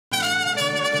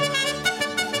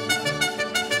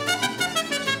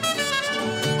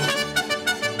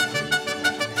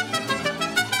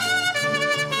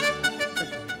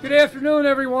Good afternoon,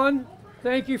 everyone.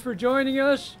 Thank you for joining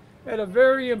us at a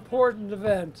very important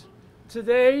event.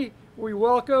 Today, we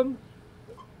welcome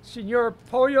Señor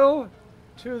Pollo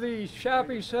to the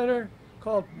shopping center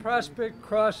called Prospect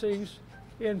Crossings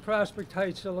in Prospect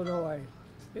Heights, Illinois.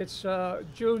 It's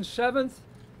June 7th.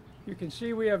 You can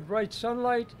see we have bright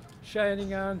sunlight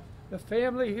shining on the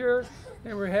family here,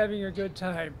 and we're having a good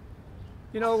time.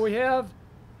 You know, we have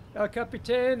El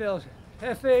Capitan, El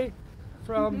Jefe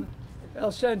from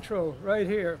El Centro right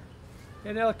here.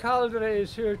 And El Calidre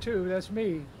is here too, that's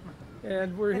me.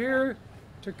 And we're here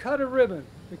to cut a ribbon.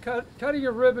 Cutting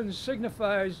a ribbon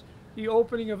signifies the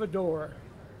opening of a door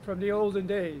from the olden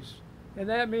days. And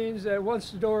that means that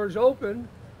once the door is open,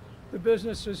 the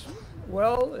business is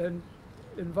well and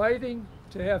inviting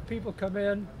to have people come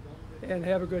in and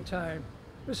have a good time.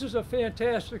 This is a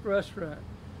fantastic restaurant.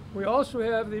 We also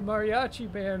have the mariachi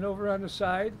band over on the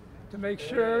side to make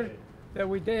sure that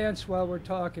we dance while we're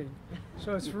talking.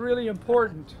 So it's really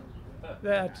important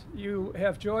that you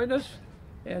have joined us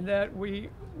and that we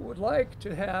would like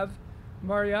to have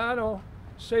Mariano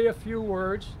say a few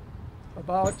words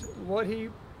about what he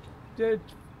did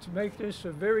to make this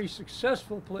a very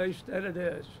successful place that it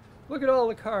is. Look at all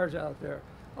the cars out there.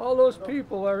 All those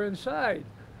people are inside.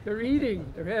 They're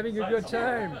eating, they're having a good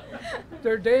time,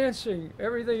 they're dancing,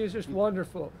 everything is just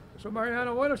wonderful. So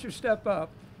Mariano, why don't you step up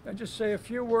and just say a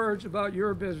few words about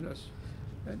your business.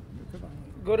 And, come on.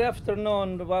 Good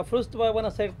afternoon. Well, first of all, I want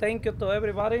to say thank you to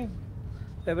everybody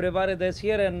that's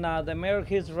here, and the mayor,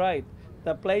 he's right.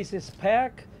 The place is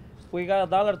packed. We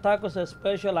got dollar tacos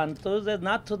special on Tuesday,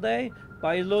 not today,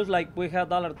 but it looks like we have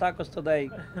dollar tacos today.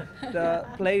 The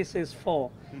place is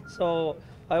full. So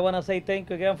I want to say thank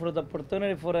you again for the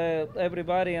opportunity for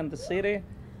everybody in the city.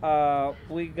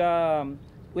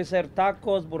 We serve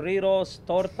tacos, burritos,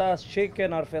 tortas,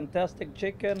 chicken, our fantastic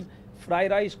chicken,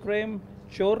 fried ice cream,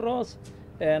 churros,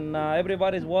 and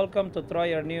everybody's welcome to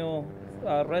try our new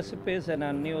recipes and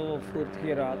our new food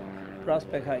here at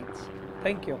Prospect Heights.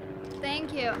 Thank you.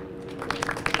 Thank you.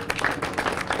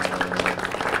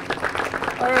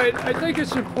 All right, I think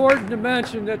it's important to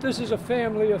mention that this is a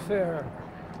family affair.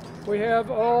 We have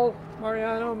all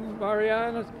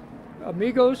Mariana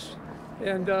amigos,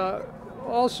 and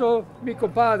also mi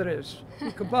compadres.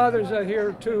 Mi compadres are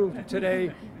here too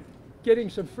today,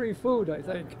 getting some free food, I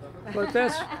think. But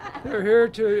they're here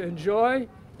to enjoy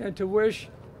and to wish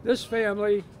this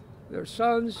family, their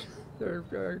sons, their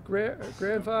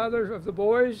grandfathers of the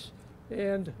boys,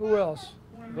 and who else?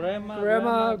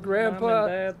 Grandma, Grandpa,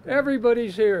 Dad,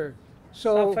 everybody's here.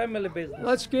 So family business.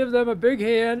 Let's give them a big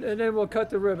hand and then we'll cut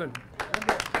the ribbon.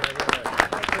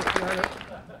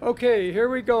 Okay, here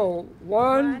we go.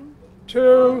 1,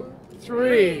 2,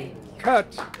 3,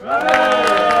 cut.